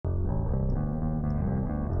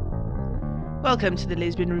Welcome to the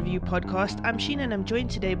Lesbian Review podcast. I'm Sheena and I'm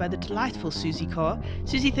joined today by the delightful Susie Carr.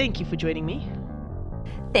 Susie, thank you for joining me.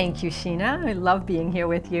 Thank you, Sheena. I love being here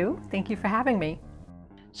with you. Thank you for having me.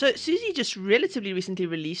 So Susie just relatively recently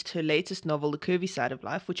released her latest novel, The Curvy Side of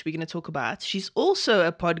Life, which we're going to talk about. She's also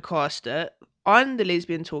a podcaster on the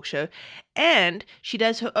Lesbian Talk Show, and she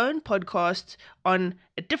does her own podcast on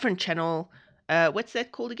a different channel. What's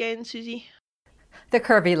that called again, Susie? The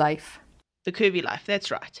Curvy Life. The Curvy Life,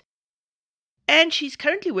 that's right. And she's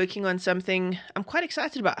currently working on something I'm quite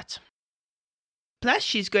excited about. Plus,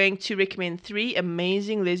 she's going to recommend 3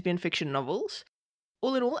 amazing lesbian fiction novels.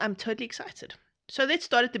 All in all, I'm totally excited. So let's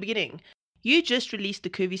start at the beginning. You just released The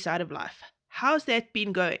Curvy Side of Life. How's that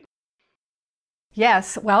been going?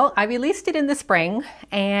 Yes, well, I released it in the spring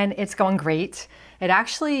and it's going great. It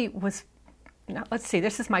actually was,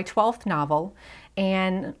 this is my 12th novel,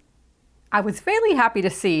 and I was really happy to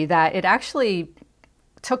see that it actually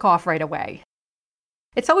took off right away.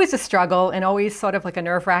 It's always a struggle and always sort of like a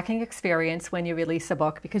nerve-wracking experience when you release a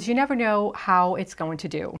book because you never know how it's going to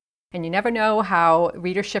do and you never know how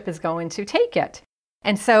readership is going to take it.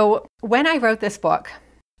 And so when I wrote this book,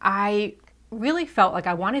 I really felt like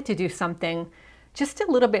I wanted to do something just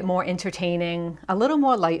a little bit more entertaining, a little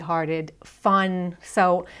more lighthearted, fun.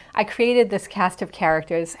 So I created this cast of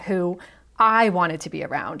characters who I wanted to be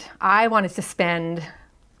around. I wanted to spend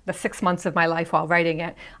the 6 months of my life while writing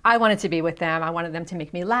it. I wanted to be with them. I wanted them to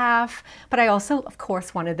make me laugh, but I also, of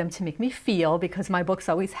course, wanted them to make me feel, because my books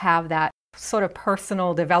always have that sort of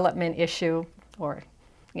personal development issue or,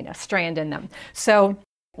 strand in them. So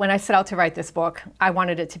when I set out to write this book, I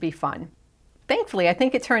wanted it to be fun. Thankfully, I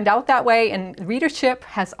think it turned out that way, and readership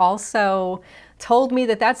has also told me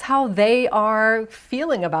that that's how they are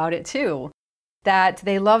feeling about it too. That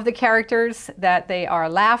they love the characters, that they are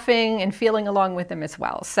laughing and feeling along with them as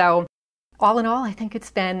well. So all in all, I think it's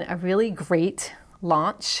been a really great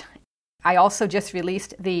launch. I also just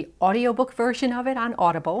released the audiobook version of it on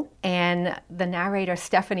Audible, and the narrator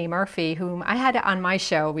Stephanie Murphy, whom I had on my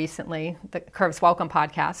show recently, the Curves Welcome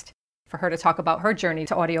podcast, for her to talk about her journey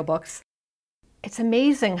to audiobooks. It's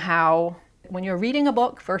amazing how when you're reading a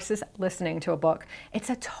book versus listening to a book, it's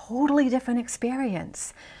a totally different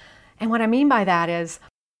experience. And what I mean by that is,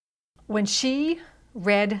 when she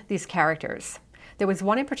read these characters, there was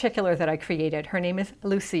one in particular that I created. Her name is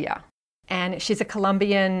Lucia, and she's a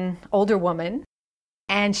Colombian older woman,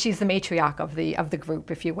 and she's the matriarch of the group,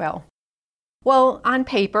 if you will. Well, on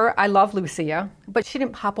paper, I love Lucia, but she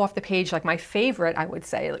didn't pop off the page like my favorite, I would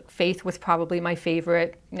say. Like Faith was probably my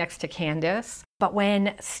favorite next to Candace. But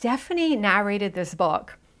when Stephanie narrated this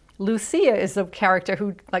book, Lucia is the character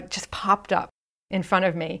who just popped up in front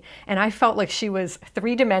of me. And I felt like she was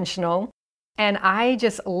 3-dimensional. And I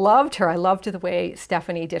just loved her. I loved the way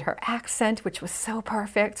Stephanie did her accent, which was so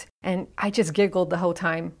perfect. And I just giggled the whole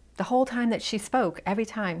time that she spoke, every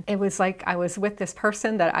time. It was like I was with this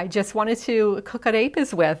person that I just wanted to cook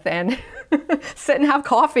arepas with and sit and have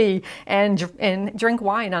coffee and drink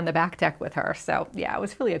wine on the back deck with her. So yeah, it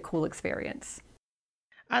was really a cool experience.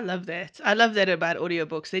 I love that. I love that about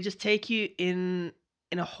audiobooks. They just take you in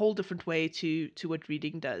a whole different way to what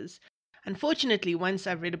reading does. Unfortunately, once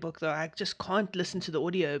I've read a book, though, I just can't listen to the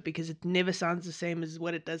audio because it never sounds the same as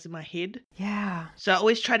what it does in my head. Yeah. So I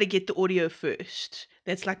always try to get the audio first.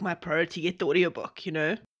 That's like my priority, get the audiobook,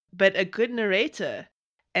 But a good narrator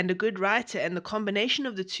and a good writer and the combination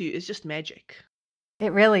of the two is just magic.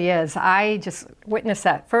 It really is. I just witnessed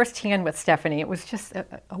that firsthand with Stephanie. It was just a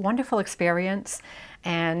wonderful experience,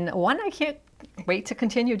 and one I can't wait to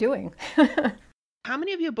continue doing. How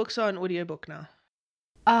many of your books are on audiobook now?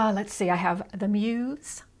 Let's see. I have The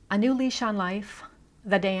Muse, A New Leash on Life,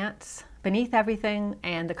 The Dance, Beneath Everything,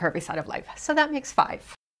 and The Curvy Side of Life. So that makes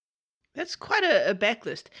 5. That's quite a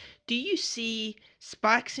backlist. Do you see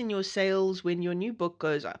spikes in your sales when your new book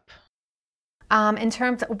goes up? In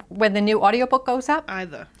terms of when the new audiobook goes up?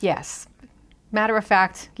 Either. Yes. Matter of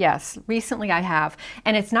fact, yes. Recently I have.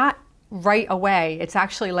 And it's not right away. It's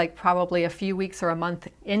actually like probably a few weeks or a month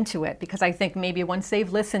into it, because I think maybe once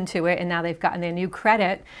they've listened to it and now they've gotten their new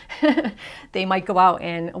credit, they might go out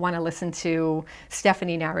and want to listen to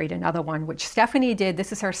Stephanie narrate another one, which Stephanie did.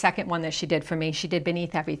 This is her second one that she did for me. She did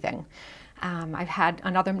Beneath Everything. I've had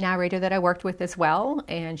another narrator that I worked with as well,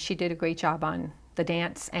 and she did a great job on The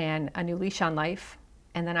Dance and A New Leash on Life.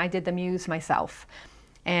 And then I did The Muse myself.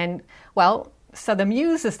 And well, so The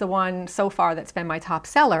Muse is the one so far that's been my top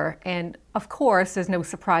seller. And of course, there's no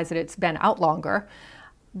surprise that it's been out longer.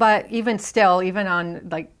 But even still, even on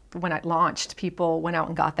when it launched, people went out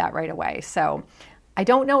and got that right away. So I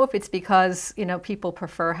don't know if it's because, people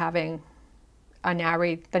prefer having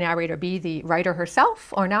the narrator be the writer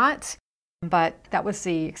herself or not. But that was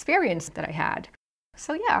the experience that I had.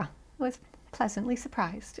 So yeah, I was pleasantly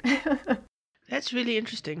surprised. That's really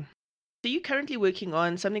interesting. So you're currently working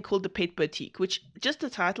on something called The Pet Boutique, which just the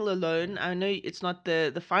title alone, I know it's not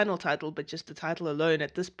the final title, but just the title alone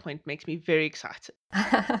at this point makes me very excited.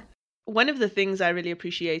 One of the things I really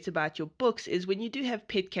appreciate about your books is when you do have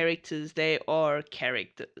pet characters, they are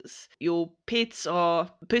characters. Your pets are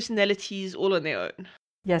personalities all on their own.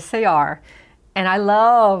 Yes, they are. And I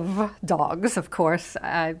love dogs, of course.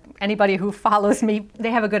 Anybody who follows me, they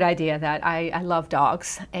have a good idea that I love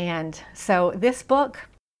dogs. And so this book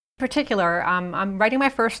in particular, I'm writing my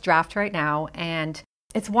first draft right now, and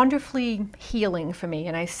it's wonderfully healing for me.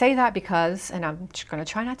 And I say that because, and I'm going to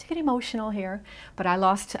try not to get emotional here, but I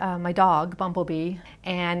lost my dog, Bumblebee,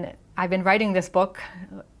 and I've been writing this book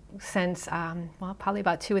since, probably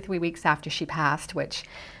about 2 or 3 weeks after she passed, which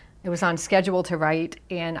it was on schedule to write,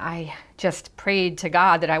 and I just prayed to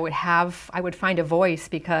God that I would find a voice,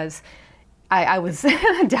 because I was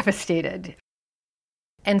devastated.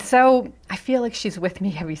 And so I feel like she's with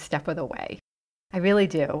me every step of the way. I really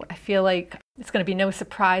do. I feel like it's going to be no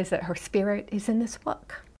surprise that her spirit is in this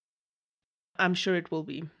book. I'm sure it will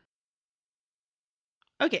be.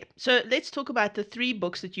 Okay, so let's talk about the 3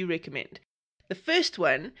 books that you recommend. The first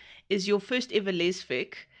one is your first ever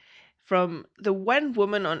lesfic, from the one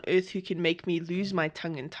woman on earth who can make me lose my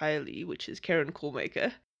tongue entirely, which is Karen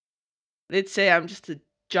Callmaker. Let's say I'm just a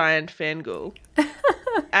giant fangirl.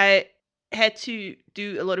 I had to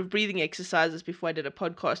do a lot of breathing exercises before I did a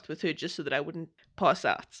podcast with her, just so that I wouldn't pass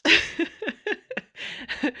out.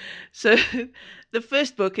 So the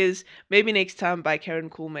first book is Maybe Next Time by Karen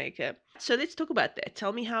Callmaker. So let's talk about that.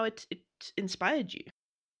 Tell me how it inspired you.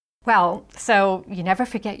 Well, so you never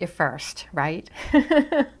forget your first, right?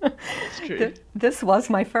 It's true. This was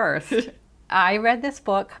my first. I read this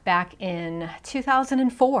book back in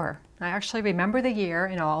 2004. I actually remember the year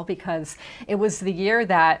and all, because it was the year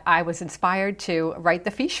that I was inspired to write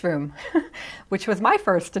The Fish Room, which was my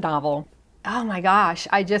first novel. Oh my gosh,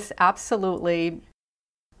 I just absolutely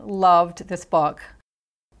loved this book.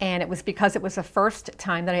 And it was because it was the first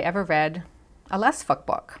time that I ever read a Les Fook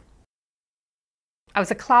book. I was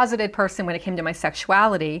a closeted person when it came to my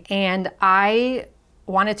sexuality, and I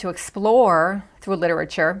wanted to explore through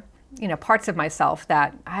literature, parts of myself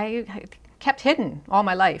that I kept hidden all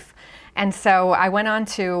my life. And so I went on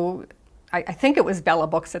to, I think it was Bella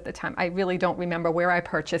Books at the time. I really don't remember where I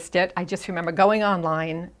purchased it. I just remember going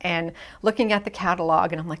online and looking at the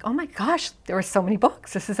catalog, and I'm like, oh my gosh, there are so many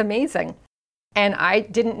books. This is amazing. And I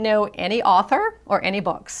didn't know any author or any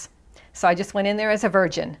books. So I just went in there as a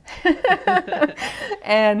virgin.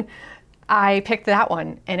 And I picked that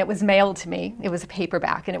one, and it was mailed to me. It was a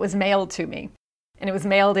paperback, and it was mailed to me. And it was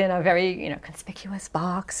mailed in a very, conspicuous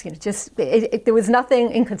box. There was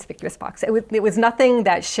nothing inconspicuous box. It was nothing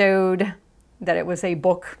that showed that it was a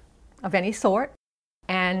book of any sort.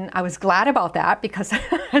 And I was glad about that, because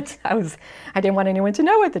I didn't want anyone to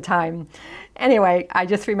know at the time. Anyway, I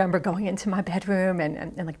just remember going into my bedroom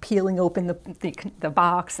and like peeling open the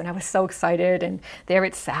box, and I was so excited, and there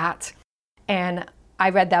it sat. And I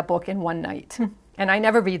read that book in one night. And I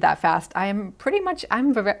never read that fast. I'm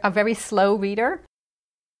a very slow reader.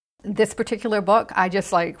 This particular book, I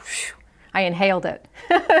just I inhaled it.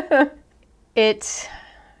 It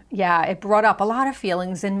brought up a lot of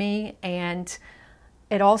feelings in me, and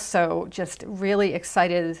it also just really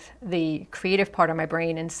excited the creative part of my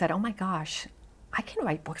brain and said, oh my gosh, I can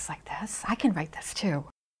write books like this. I can write this too.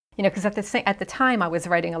 Because at the time I was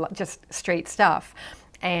writing a lot, just straight stuff,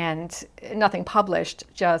 and nothing published,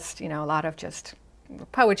 just, a lot of just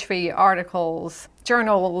poetry, articles,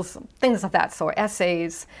 journals, things of that sort,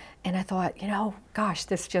 essays. And I thought, gosh,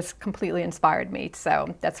 this just completely inspired me.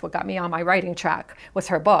 So that's what got me on my writing track, was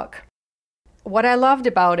her book. What I loved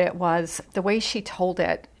about it was the way she told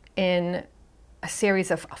it in a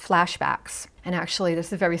series of flashbacks. And actually,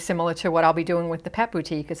 this is very similar to what I'll be doing with the Pet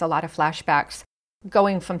Boutique, is a lot of flashbacks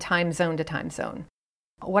going from time zone to time zone.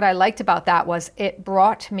 What I liked about that was it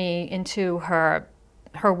brought me into her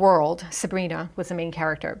world. Sabrina was the main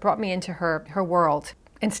character. It brought me into her world.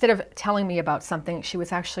 Instead of telling me about something, she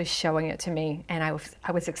was actually showing it to me, and I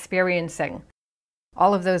was experiencing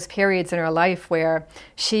all of those periods in her life where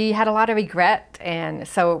she had a lot of regret. And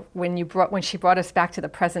so when she brought us back to the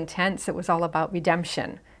present tense, it was all about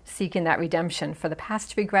redemption, seeking that redemption for the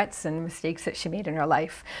past regrets and mistakes that she made in her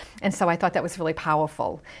life. And so I thought that was really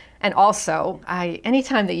powerful. And also,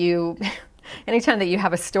 anytime that you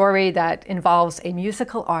have a story that involves a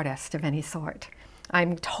musical artist of any sort,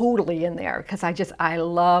 I'm totally in there, because I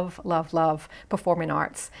love, love, love performing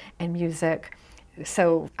arts and music.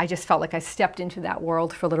 So I just felt like I stepped into that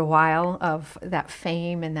world for a little while of that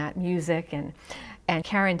fame and that music. And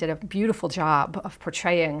Karen did a beautiful job of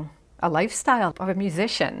portraying a lifestyle of a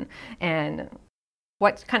musician and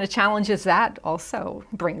what kind of challenges that also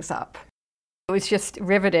brings up. It was just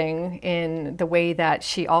riveting in the way that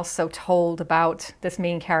she also told about this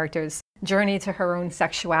main character's journey to her own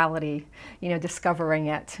sexuality, discovering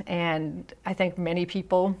it. And I think many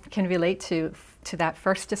people can relate to that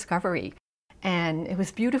first discovery. And it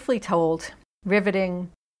was beautifully told,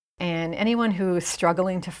 riveting, and anyone who is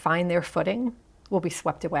struggling to find their footing will be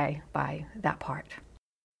swept away by that part.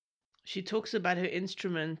 She talks about her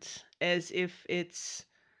instrument as if it's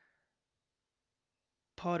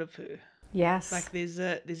part of her. Yes. Like there's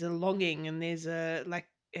a longing, and there's an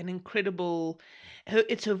incredible,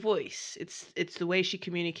 it's her voice. It's the way she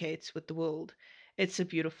communicates with the world. It's a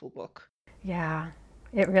beautiful book. Yeah,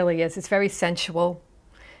 it really is. It's very sensual,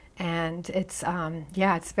 and it's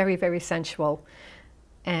it's very, very sensual.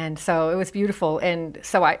 And so it was beautiful. And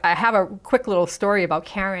so I have a quick little story about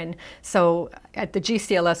Karen. So at the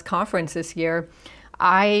GCLS conference this year,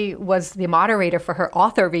 I was the moderator for her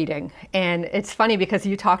author reading. And it's funny because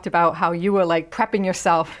you talked about how you were like prepping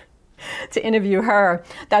yourself to interview her.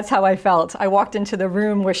 That's how I felt. I walked into the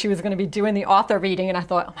room where she was going to be doing the author reading, and I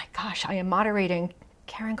thought, oh my gosh, I am moderating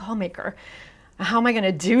Karen Callmaker. How am I going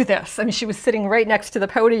to do this? I mean, she was sitting right next to the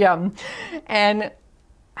podium. And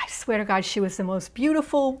I swear to God, she was the most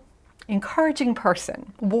beautiful, encouraging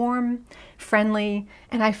person, warm, friendly,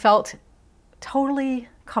 and I felt totally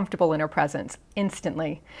comfortable in her presence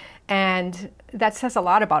instantly. And that says a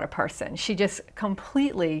lot about a person. She just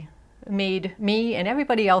completely made me and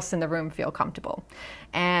everybody else in the room feel comfortable.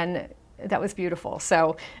 And that was beautiful.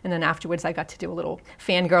 So, and then afterwards I got to do a little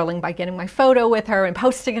fangirling by getting my photo with her and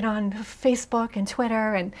posting it on Facebook and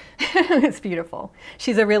Twitter, and it's beautiful.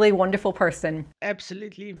 She's a really wonderful person.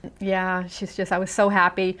 Absolutely. Yeah, I was so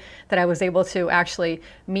happy that I was able to actually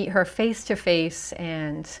meet her face to face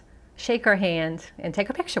and shake her hand and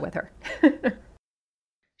take a picture with her.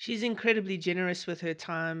 She's incredibly generous with her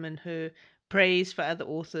time and her praise for other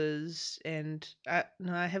authors, and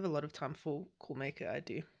I have a lot of time for Callmaker. I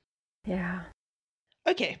do. Yeah.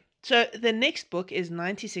 Okay, so the next book is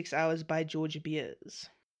 96 Hours by Georgia Beers.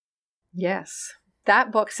 Yes,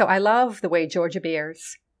 that book. So I love the way Georgia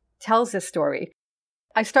Beers tells this story.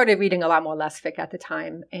 I started reading a lot more Lesfic at the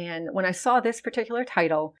time, and when I saw this particular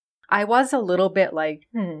title, I was a little bit like,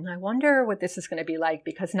 I wonder what this is going to be like,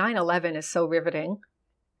 because 9/11 is so riveting.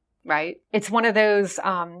 Right? It's one of those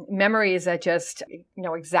memories that just,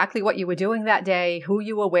 exactly what you were doing that day, who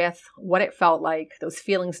you were with, what it felt like. Those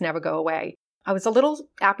feelings never go away. I was a little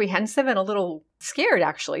apprehensive and a little scared,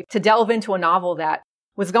 actually, to delve into a novel that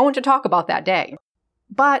was going to talk about that day.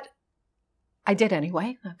 But I did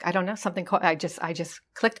anyway. I don't know, I just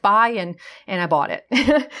clicked by and I bought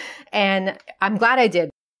it. And I'm glad I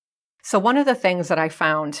did. So one of the things that I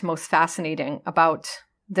found most fascinating about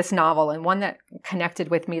this novel, and one that connected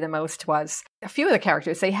with me the most, was a few of the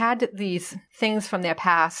characters. They had these things from their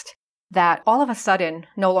past that all of a sudden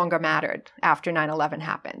no longer mattered after 9/11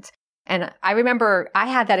 happened. And I remember I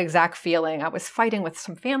had that exact feeling. I was fighting with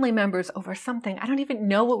some family members over something. I don't even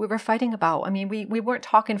know what we were fighting about. I mean, we weren't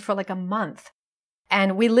talking for like a month.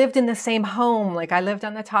 And we lived in the same home. Like, I lived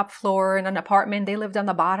on the top floor in an apartment. They lived on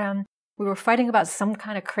the bottom. We were fighting about some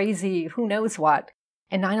kind of crazy who knows what.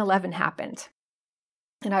 And 9/11 happened.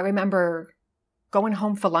 And I remember going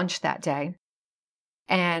home for lunch that day,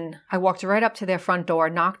 and I walked right up to their front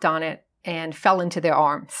door, knocked on it, and fell into their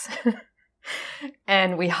arms.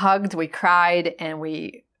 And we hugged, we cried, and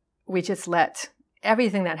we just let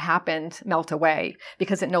everything that happened melt away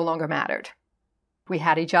because it no longer mattered. We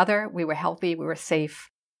had each other, we were healthy, we were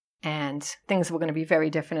safe, and things were going to be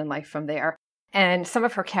very different in life from there. And some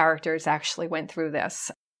of her characters actually went through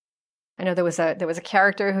this. I know there was a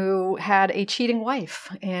character who had a cheating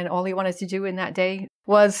wife, and all he wanted to do in that day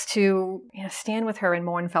was to stand with her and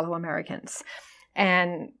mourn fellow Americans.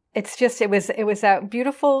 And it was that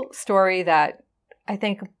beautiful story that I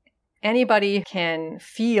think anybody can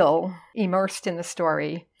feel immersed in the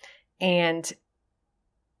story. And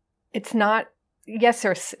it's not, yes,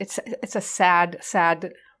 it's a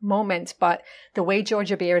sad moment, but the way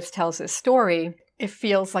Georgia Beers tells this story, it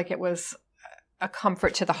feels like it was a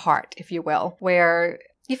comfort to the heart, if you will, where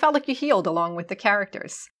you felt like you healed along with the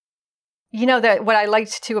characters. That what I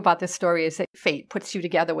liked too about this story is that fate puts you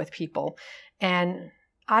together with people, and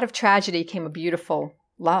out of tragedy came a beautiful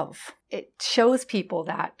love. It shows people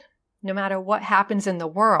that no matter what happens in the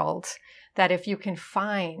world, that if you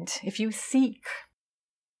seek,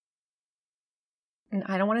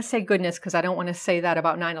 I don't want to say goodness because I don't want to say that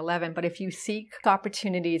about 9/11, but if you seek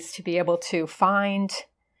opportunities to be able to find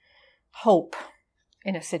hope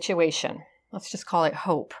in a situation, let's just call it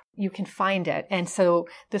hope, you can find it. And so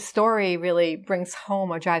the story really brings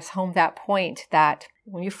home or drives home that point that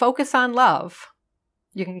when you focus on love,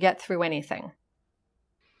 you can get through anything.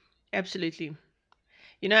 Absolutely.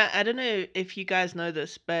 You know, I don't know if you guys know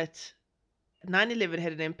this, but 9/11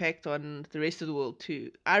 had an impact on the rest of the world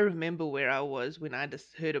too. I remember where I was when I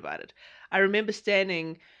just heard about it. I remember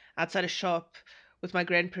standing outside a shop with my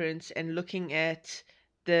grandparents and looking at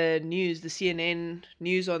the news, the CNN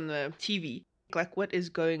news on the TV. Like, what is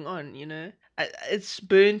going on, you know? It's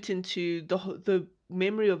burnt into the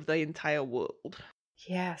memory of the entire world.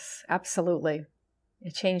 Yes, absolutely.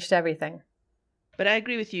 It changed everything. But I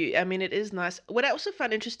agree with you. I mean, it is nice. What I also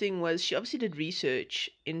found interesting was she obviously did research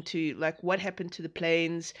into like what happened to the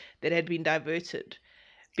planes that had been diverted,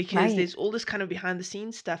 because Right. there's all this kind of behind the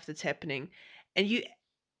scenes stuff that's happening, and you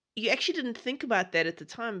actually didn't think about that at the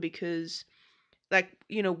time because, like,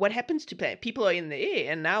 you know, what happens to people are in the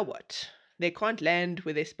air, and now what? They can't land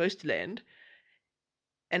where they're supposed to land,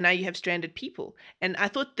 and now you have stranded people. And I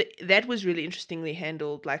thought that was really interestingly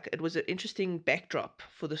handled. Like, it was an interesting backdrop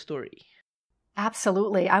for the story.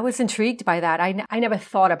 Absolutely. I was intrigued by that. I never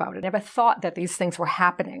thought about it. Never thought that these things were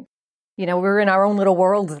happening. You know, we were in our own little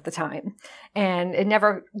worlds at the time. And it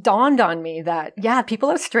never dawned on me that, yeah, people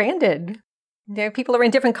are stranded. People are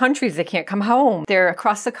in different countries. They can't come home. They're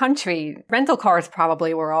across the country. Rental cars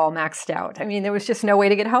probably were all maxed out. I mean, there was just no way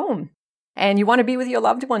to get home. And you want to be with your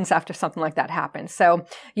loved ones after something like that happens. So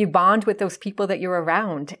you bond with those people that you're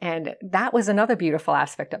around. And that was another beautiful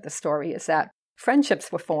aspect of the story, is that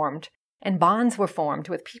friendships were formed and bonds were formed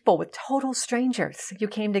with people, with total strangers. You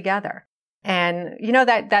came together. And you know,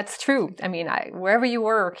 that's true. I mean, wherever you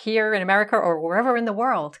were, here in America or wherever in the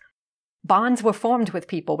world, bonds were formed with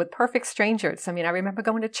people, with perfect strangers. I mean, I remember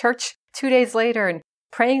going to church 2 days later and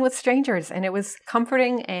praying with strangers, and it was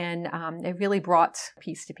comforting, and it really brought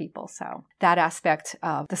peace to people. So that aspect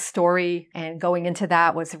of the story and going into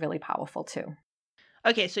that was really powerful too.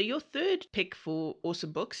 Okay, so your third pick for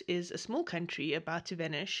awesome books is A Small Country About to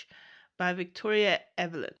Vanish by Victoria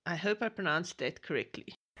Avalon. I hope I pronounced that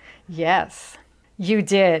correctly. Yes, you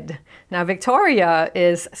did. Now, Victoria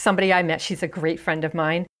is somebody I met. She's a great friend of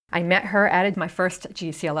mine. I met her at my first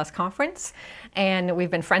GCLS conference, and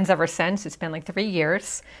we've been friends ever since. It's been like 3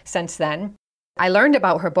 years since then. I learned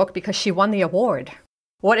about her book because she won the award.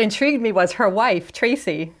 What intrigued me was her wife,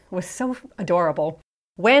 Tracy, was so adorable.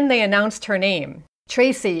 When they announced her name,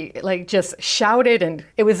 Tracy just shouted, and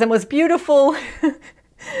it was the most beautiful,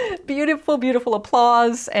 beautiful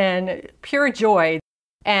applause and pure joy.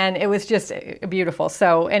 And it was just beautiful.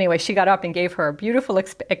 So anyway, she got up and gave her a beautiful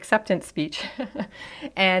acceptance speech.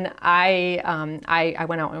 And I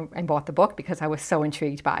went out and bought the book because I was so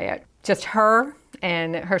intrigued by it. Just her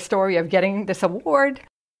and her story of getting this award.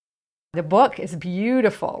 The book is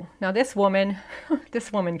beautiful. Now this woman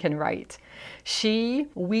can write. She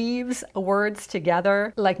weaves words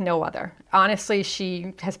together like no other. Honestly,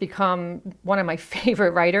 she has become one of my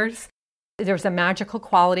favorite writers. There's a magical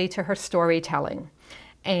quality to her storytelling.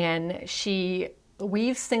 And she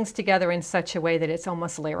weaves things together in such a way that it's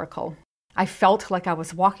almost lyrical. I felt like I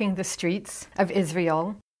was walking the streets of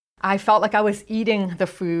Israel. I felt like I was eating the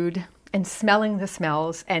food and smelling the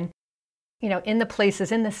smells, and you know, in the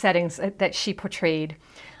places, in the settings that she portrayed,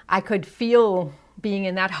 I could feel being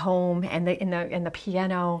in that home and in the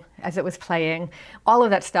piano as it was playing. All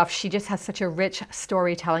of that stuff. She just has such a rich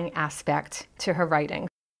storytelling aspect to her writing.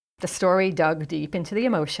 The story dug deep into the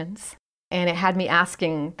emotions. And it had me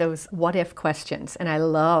asking those what if questions. And I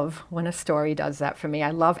love when a story does that for me.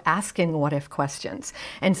 I love asking what if questions.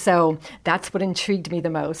 And so that's what intrigued me the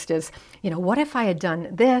most is, you know, what if I had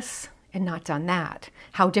done this and not done that?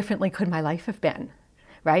 How differently could my life have been?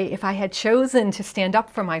 Right? If I had chosen to stand up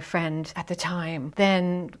for my friend at the time,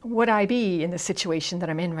 then would I be in the situation that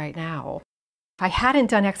I'm in right now? If I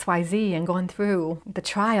hadn't done XYZ and gone through the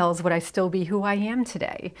trials, would I still be who I am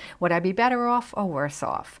today? Would I be better off or worse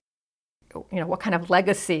off? You know, what kind of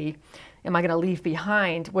legacy am I going to leave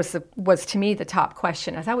behind was to me the top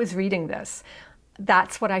question. As I was reading this,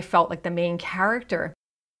 that's what I felt like the main character.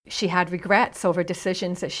 She had regrets over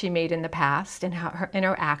decisions that she made in the past and in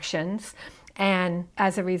her actions. And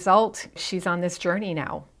as a result, she's on this journey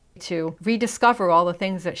now to rediscover all the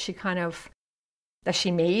things that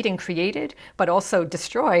she made and created, but also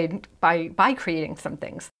destroyed by creating some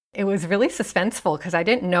things. It was really suspenseful because I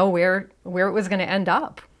didn't know where it was going to end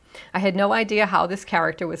up. I had no idea how this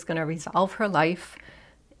character was going to resolve her life.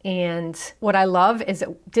 And what I love is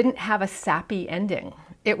it didn't have a sappy ending.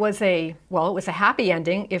 It was a happy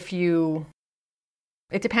ending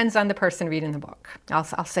it depends on the person reading the book.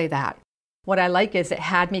 I'll say that. What I like is it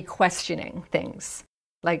had me questioning things.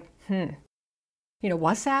 Like,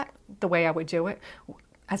 was that the way I would do it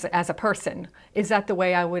as a person? Is that the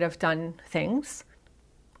way I would have done things?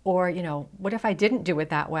 Or, what if I didn't do it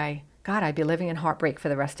that way? God, I'd be living in heartbreak for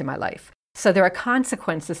the rest of my life. So there are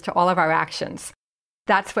consequences to all of our actions.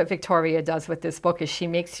 That's what Victoria does with this book, is she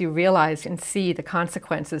makes you realize and see the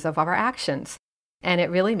consequences of our actions. And it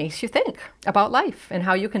really makes you think about life and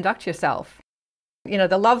how you conduct yourself.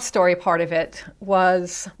 The love story part of it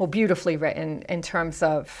was, beautifully written in terms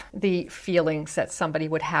of the feelings that somebody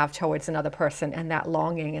would have towards another person, and that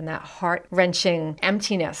longing and that heart-wrenching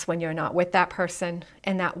emptiness when you're not with that person,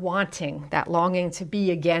 and that longing to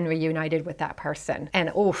be again reunited with that person.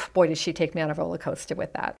 And boy, did she take me on a roller coaster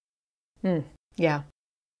with that. Yeah.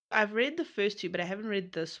 I've read the first two, but I haven't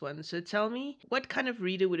read this one. So tell me, what kind of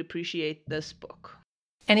reader would appreciate this book?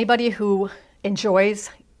 Anybody who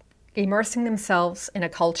enjoys immersing themselves in a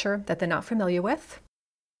culture that they're not familiar with,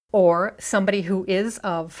 or somebody who is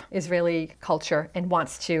of Israeli culture and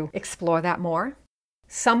wants to explore that more.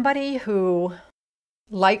 Somebody who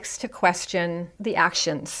likes to question the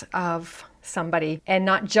actions of somebody and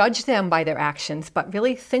not judge them by their actions, but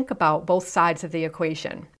really think about both sides of the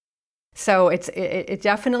equation. So it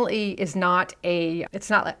definitely is not it's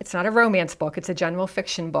not a romance book. It's a general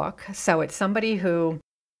fiction book. So it's somebody who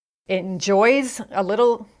enjoys a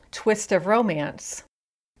little twist of romance,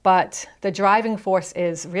 but the driving force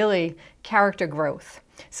is really character growth.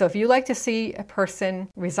 So if you like to see a person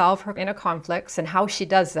resolve her inner conflicts and how she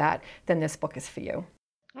does that, then this book is for you.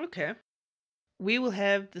 Okay. We will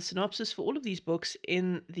have the synopsis for all of these books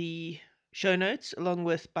in the show notes, along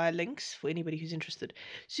with by links for anybody who's interested.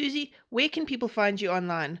 Susie, where can people find you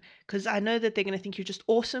online? Because I know that they're going to think you're just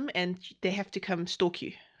awesome and they have to come stalk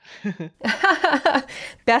you.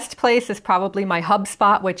 Best place is probably my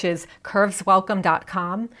HubSpot, which is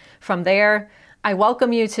curveswelcome.com. From there, I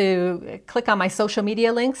welcome you to click on my social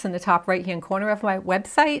media links in the top right-hand corner of my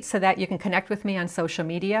website so that you can connect with me on social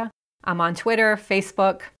media. I'm on Twitter,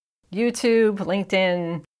 Facebook, YouTube,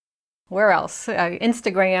 LinkedIn, where else?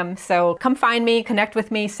 Instagram. So come find me, connect with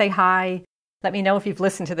me, say hi. Let me know if you've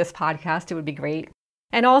listened to this podcast. It would be great.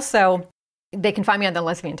 And also, they can find me on the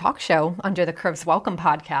Lesbian Talk Show under the Curves Welcome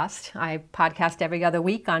podcast. I podcast every other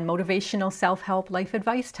week on motivational, self-help, life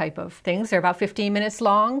advice type of things. They're about 15 minutes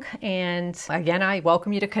long. And again, I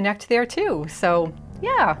welcome you to connect there too. So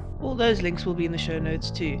yeah. All those links will be in the show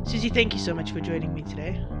notes too. Susie, thank you so much for joining me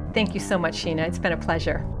today. Thank you so much, Sheena. It's been a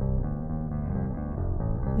pleasure.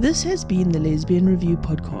 This has been the Lesbian Review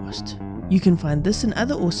Podcast. You can find this and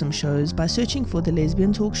other awesome shows by searching for the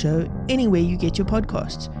Lesbian Talk Show anywhere you get your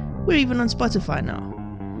podcasts. We're even on Spotify now.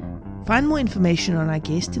 Find more information on our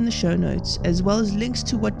guest in the show notes, as well as links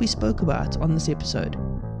to what we spoke about on this episode.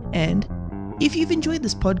 And if you've enjoyed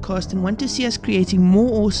this podcast and want to see us creating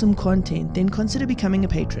more awesome content, then consider becoming a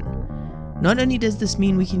patron. Not only does this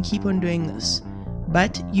mean we can keep on doing this,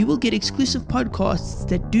 but you will get exclusive podcasts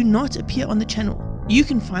that do not appear on the channel. You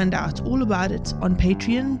can find out all about it on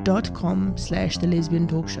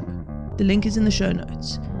patreon.com/thelesbiantalkshow. The link is in the show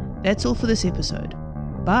notes. That's all for this episode.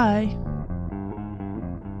 Bye.